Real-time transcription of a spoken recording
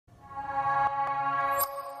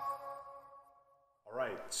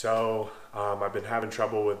so I've been having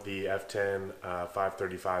trouble with the F10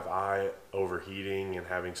 535i overheating and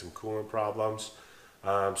having some coolant problems.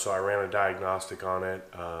 So I ran a diagnostic on it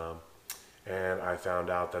and I found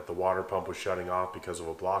out that the water pump was shutting off because of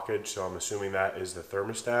a blockage. So I'm assuming that is the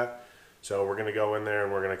thermostat. So we're going to go in there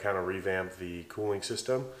and we're going to kind of revamp the cooling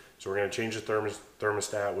system. So we're going to change the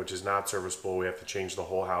thermostat, which is not serviceable. We have to change the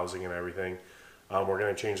whole housing and everything. We're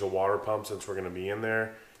going to change the water pump since we're going to be in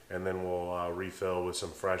there. And then we'll refill with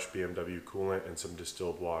some fresh BMW coolant and some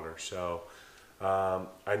distilled water. So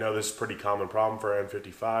I know this is a pretty common problem for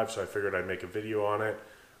N55, so I figured I'd make a video on it.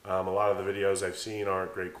 A lot of the videos I've seen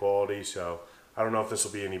aren't great quality, so I don't know if this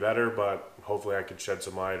will be any better, but hopefully I can shed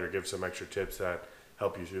some light or give some extra tips that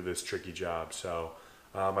help you through this tricky job. So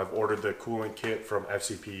I've ordered the coolant kit from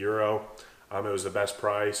FCP Euro. It was the best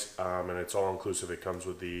price, and it's all inclusive. It comes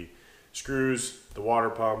with the screws, the water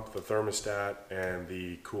pump, the thermostat, and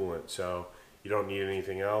the coolant. So you don't need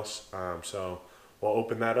anything else. So we'll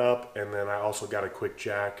open that up, and then I also got a quick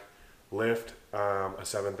jack lift, a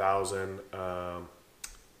 7,000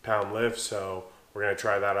 pound lift. So we're gonna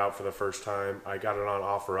try that out for the first time. I got it on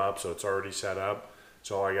offer up, so it's already set up.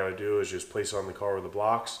 So all I gotta do is just place it on the car with the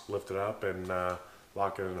blocks, lift it up, and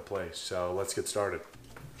lock it into place. So let's get started.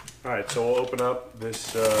 All right, so we'll open up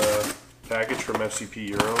this package from FCP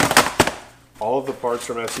Euro. All of the parts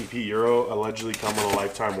from FCP Euro allegedly come with a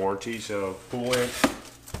lifetime warranty, so coolant,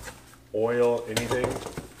 oil, anything,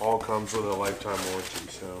 all comes with a lifetime warranty.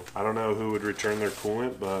 So I don't know who would return their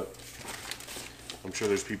coolant, but I'm sure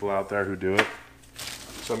there's people out there who do it.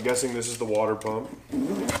 So I'm guessing this is the water pump.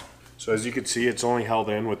 So as you can see, it's only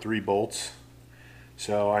held in with 3 bolts.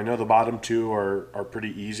 So I know the bottom 2 are pretty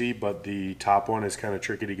easy, but the top one is kind of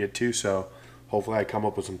tricky to get to. So hopefully I come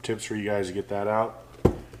up with some tips for you guys to get that out.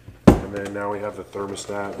 And then now we have the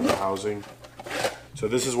thermostat and the housing. So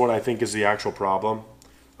this is what I think is the actual problem.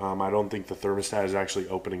 I don't think the thermostat is actually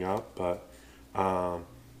opening up, but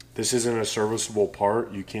this isn't a serviceable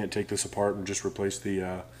part. You can't take this apart and just replace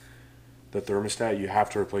the thermostat. You have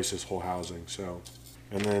to replace this whole housing. So,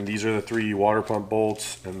 and then these are the 3 water pump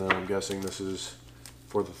bolts, and then I'm guessing this is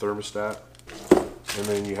for the thermostat. And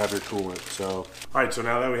then you have your coolant. So, all right, so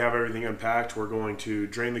now that we have everything unpacked, we're going to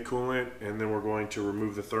drain the coolant, and then we're going to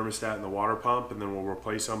remove the thermostat and the water pump, and then we'll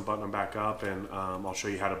replace them, button them back up, and I'll show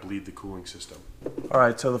you how to bleed the cooling system. All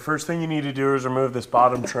right, so the first thing you need to do is remove this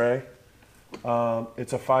bottom tray.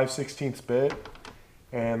 It's a 5/16 bit,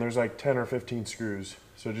 and there's like 10 or 15 screws.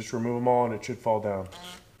 So just remove them all, and it should fall down.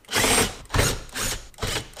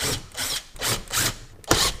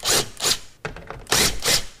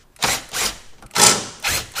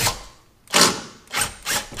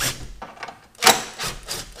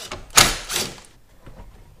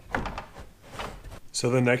 So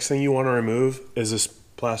the next thing you want to remove is this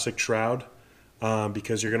plastic shroud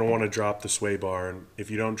because you're going to want to drop the sway bar. And if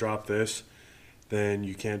you don't drop this, then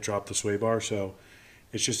you can't drop the sway bar. So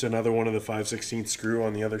it's just another one of the 5/16 screw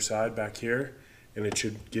on the other side back here, and it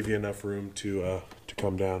should give you enough room to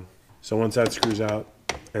come down. So once that screws out,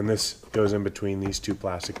 and this goes in between these 2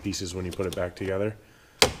 plastic pieces when you put it back together,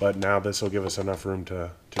 but now this will give us enough room to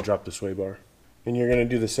drop the sway bar. And you're going to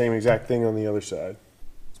do the same exact thing on the other side.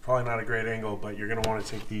 Probably not a great angle, but you're going to want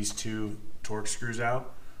to take these 2 torque screws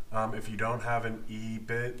out. If you don't have an E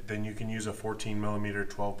bit, then you can use a 14mm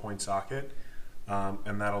 12-point socket,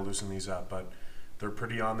 and that'll loosen these up. But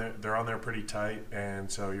they're on there pretty tight, and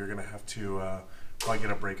so you're going to have to probably get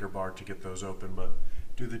a breaker bar to get those open. But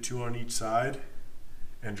do the 2 on each side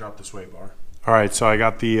and drop the sway bar. All right, so I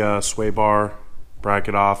got the sway bar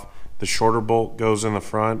bracket off. The shorter bolt goes in the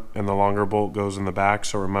front, and the longer bolt goes in the back.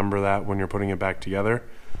 So remember that when you're putting it back together.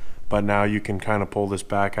 But now you can kind of pull this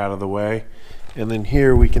back out of the way. And then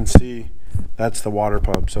here we can see that's the water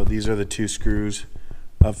pump. So these are the 2 screws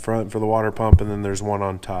up front for the water pump, and then there's one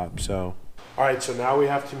on top. So, all right, so now we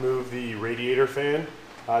have to move the radiator fan.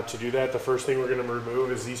 To do that, the first thing we're gonna remove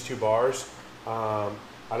is these 2 bars. I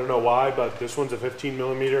don't know why, but this one's a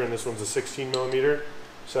 15mm and this one's a 16mm.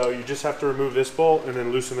 So you just have to remove this bolt and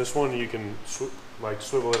then loosen this one, and you can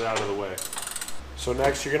swivel it out of the way. So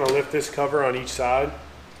next you're gonna lift this cover on each side.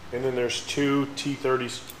 And then there's 2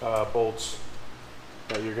 T30 bolts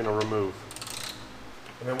that you're going to remove.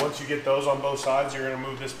 And then once you get those on both sides, you're going to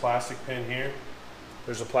move this plastic pin here.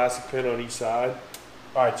 There's a plastic pin on each side.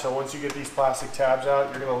 All right, so once you get these plastic tabs out,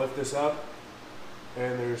 you're going to lift this up,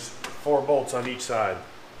 and there's 4 bolts on each side.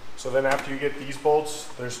 So then after you get these bolts,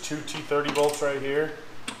 there's 2 T30 bolts right here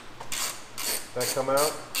that come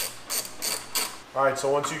out. All right,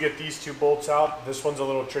 so once you get these 2 bolts out, this one's a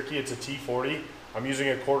little tricky. It's a T40. I'm using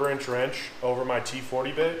a 1/4 inch wrench over my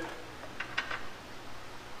T40 bit.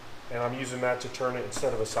 and I'm using that to turn it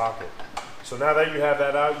instead of a socket. So now that you have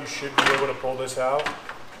that out, you should be able to pull this out.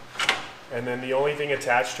 And then the only thing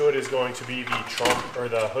attached to it is going to be the trunk or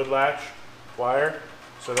the hood latch wire.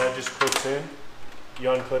 So that just clips in, you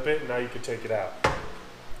unclip it, and now you can take it out.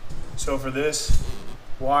 So for this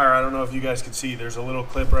wire, I don't know if you guys can see, there's a little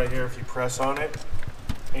clip right here. If you press on it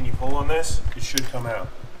and you pull on this, it should come out.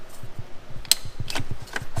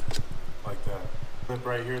 Like that. Clip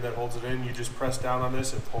right here that holds it in, you just press down on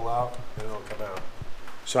this and pull out, and it'll come out.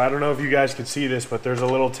 So I don't know if you guys can see this, but there's a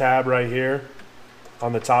little tab right here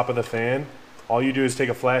on the top of the fan. All you do is take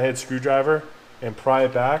a flathead screwdriver and pry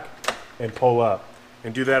it back and pull up.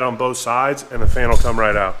 And do that on both sides, and the fan will come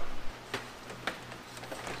right out.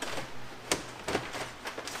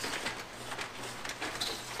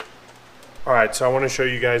 Alright, so I want to show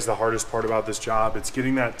you guys the hardest part about this job. It's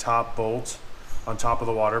getting that top bolt on top of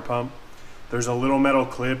the water pump. There's a little metal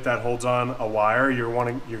clip that holds on a wire. You're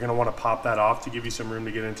going to want to pop that off to give you some room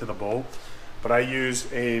to get into the bolt. But I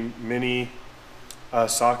use a mini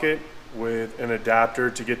socket with an adapter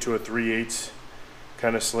to get to a 3/8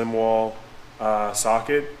 kind of slim wall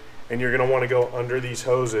socket, and you're going to want to go under these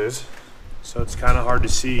hoses. So it's kind of hard to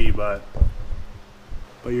see, but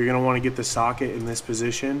you're going to want to get the socket in this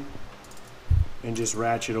position and just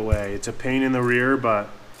ratchet away. It's a pain in the rear, but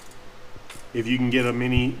if you can get a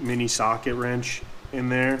mini socket wrench in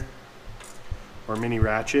there or mini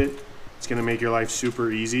ratchet, it's going to make your life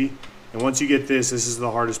super easy. And once you get this is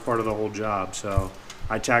the hardest part of the whole job. So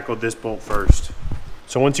I tackled this bolt first.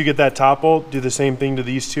 So once you get that top bolt, do the same thing to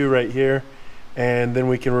these two right here, and then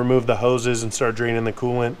we can remove the hoses and start draining the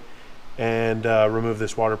coolant and remove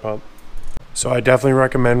this water pump. So I definitely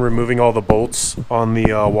recommend removing all the bolts on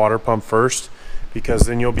the water pump first, because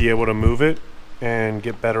then you'll be able to move it and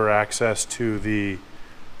get better access to the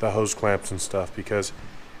hose clamps and stuff. Because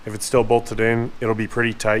if it's still bolted in, it'll be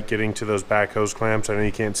pretty tight getting to those back hose clamps. I know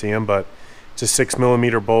you can't see them, but it's a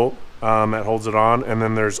 6mm bolt that holds it on, and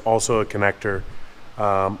then there's also a connector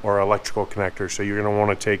or electrical connector. So you're going to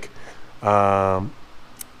want to take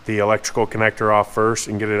the electrical connector off first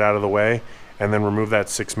and get it out of the way, and then remove that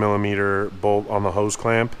 6mm bolt on the hose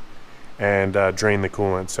clamp and drain the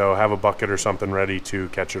coolant. So have a bucket or something ready to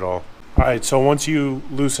catch it all. Alright, so once you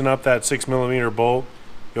loosen up that 6mm bolt,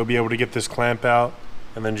 you'll be able to get this clamp out,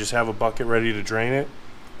 and then just have a bucket ready to drain it.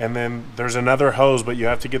 And then there's another hose, but you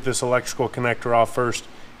have to get this electrical connector off first,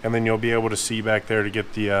 and then you'll be able to see back there to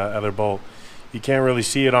get the other bolt. You can't really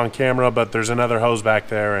see it on camera, but there's another hose back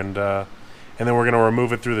there, and then we're going to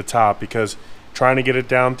remove it through the top, because trying to get it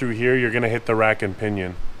down through here, you're going to hit the rack and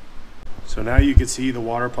pinion. So now you can see the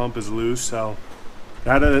water pump is loose. So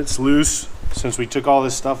now that it's loose, since we took all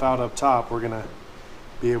this stuff out up top, we're going to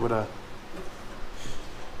be able to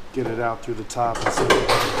get it out through the top. And see.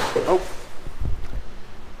 Oh.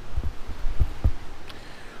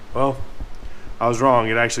 Well, I was wrong.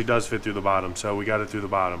 It actually does fit through the bottom, so we got it through the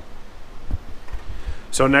bottom.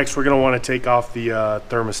 So next we're going to want to take off the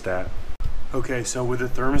thermostat. Okay, so with the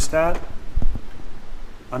thermostat,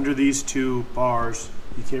 under these two bars,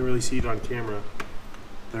 you can't really see it on camera,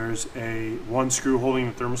 there's one screw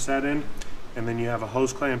holding the thermostat in, and then you have a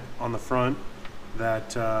hose clamp on the front that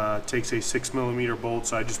takes a 6mm bolt.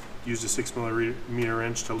 So I just used a 6mm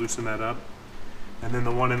wrench to loosen that up. And then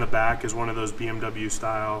the one in the back is one of those BMW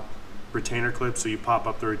style retainer clips, so you pop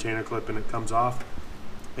up the retainer clip and it comes off.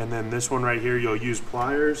 And then this one right here, you'll use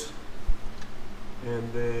pliers.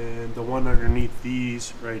 And then the one underneath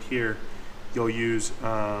these right here, you'll use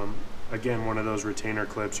again one of those retainer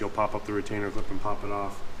clips. You'll pop up the retainer clip and pop it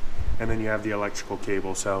off, and then you have the electrical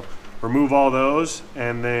cable. So remove all those,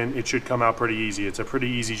 and then it should come out pretty easy. It's a pretty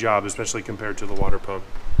easy job, especially compared to the water pump.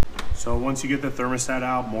 So once you get the thermostat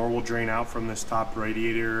out, more will drain out from this top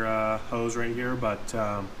radiator hose right here, but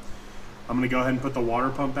I'm going to go ahead and put the water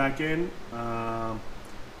pump back in,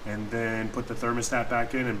 and then put the thermostat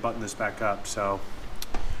back in and button this back up. So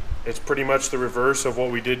it's pretty much the reverse of what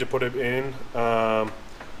we did to put it in.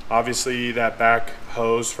 Obviously that back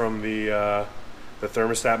hose from the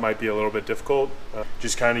thermostat might be a little bit difficult.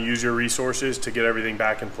 Just kind of use your resources to get everything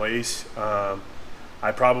back in place.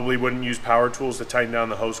 I probably wouldn't use power tools to tighten down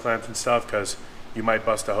the hose clamps and stuff, because you might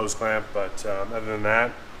bust a hose clamp, but other than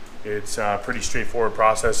that, it's a pretty straightforward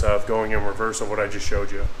process of going in reverse of what I just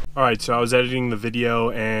showed you. Alright, so I was editing the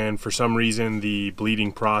video, and for some reason the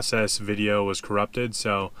bleeding process video was corrupted.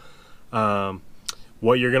 So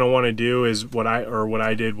what you're going to want to do is what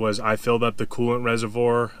I did was I filled up the coolant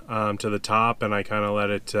reservoir to the top, and I kind of let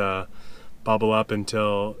it bubble up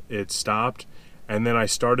until it stopped. And then I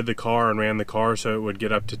started the car and ran the car so it would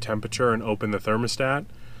get up to temperature and open the thermostat.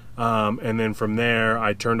 And then from there,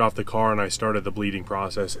 I turned off the car and I started the bleeding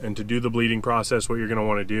process. And to do the bleeding process, what you're gonna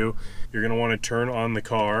wanna do, you're gonna wanna turn on the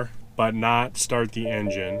car, but not start the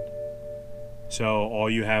engine. So all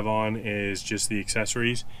you have on is just the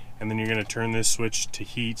accessories. And then you're gonna turn this switch to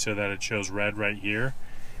heat so that it shows red right here.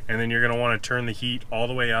 And then you're gonna wanna turn the heat all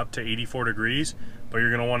the way up to 84 degrees, but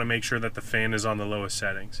you're gonna wanna make sure that the fan is on the lowest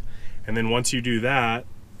settings. And then once you do that,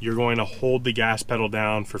 you're going to hold the gas pedal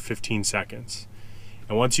down for 15 seconds.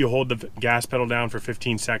 And once you hold the gas pedal down for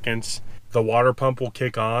 15 seconds, the water pump will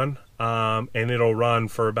kick on and it'll run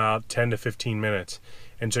for about 10 to 15 minutes.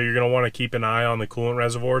 And so you're gonna wanna keep an eye on the coolant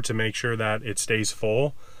reservoir to make sure that it stays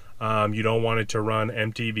full. You don't want it to run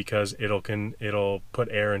empty because it'll put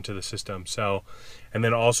air into the system. So, and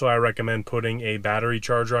then also I recommend putting a battery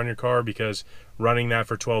charger on your car because running that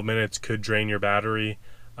for 12 minutes could drain your battery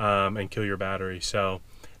and kill your battery. So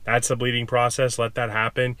that's the bleeding process. Let that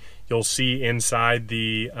happen. You'll see inside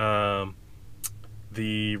the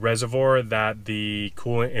reservoir that the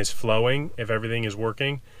coolant is flowing. If everything is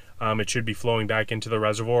working, it should be flowing back into the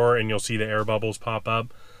reservoir, and you'll see the air bubbles pop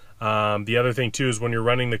up. The other thing too is when you're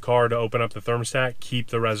running the car to open up the thermostat, keep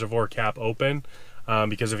the reservoir cap open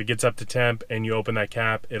because if it gets up to temp and you open that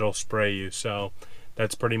cap, it'll spray you. So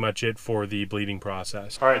that's pretty much it for the bleeding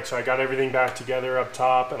process. All right, so I got everything back together up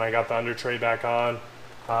top and I got the under tray back on.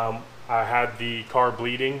 I had the car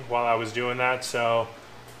bleeding while I was doing that, so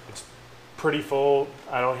it's pretty full.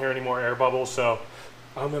 I don't hear any more air bubbles, so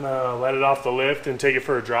I'm gonna let it off the lift and take it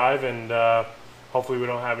for a drive, and hopefully we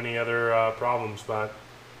don't have any other problems. But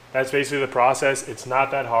that's basically the process. It's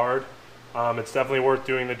not that hard. It's definitely worth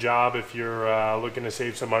doing the job if you're looking to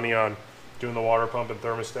save some money on doing the water pump and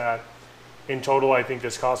thermostat. In total, I think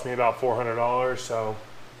this cost me about $400. So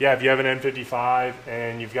yeah, if you have an N55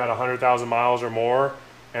 and you've got 100,000 miles or more,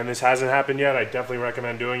 and this hasn't happened yet, I definitely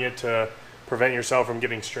recommend doing it to prevent yourself from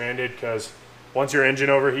getting stranded, because once your engine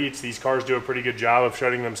overheats, these cars do a pretty good job of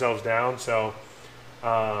shutting themselves down. So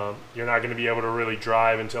you're not gonna be able to really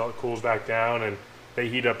drive until it cools back down, and they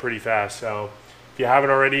heat up pretty fast. So if you haven't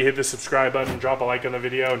already, hit the subscribe button, drop a like on the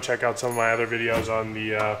video, and check out some of my other videos on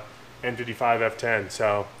the N55 F10.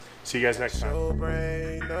 So see you guys next time.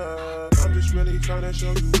 I'm just really trying to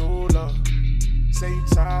show you love. Say you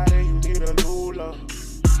tired and you need a new love.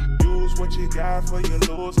 Use what you got for your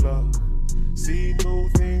lose love. See new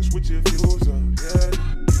things with your views up.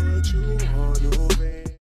 Yeah, what you want, new things.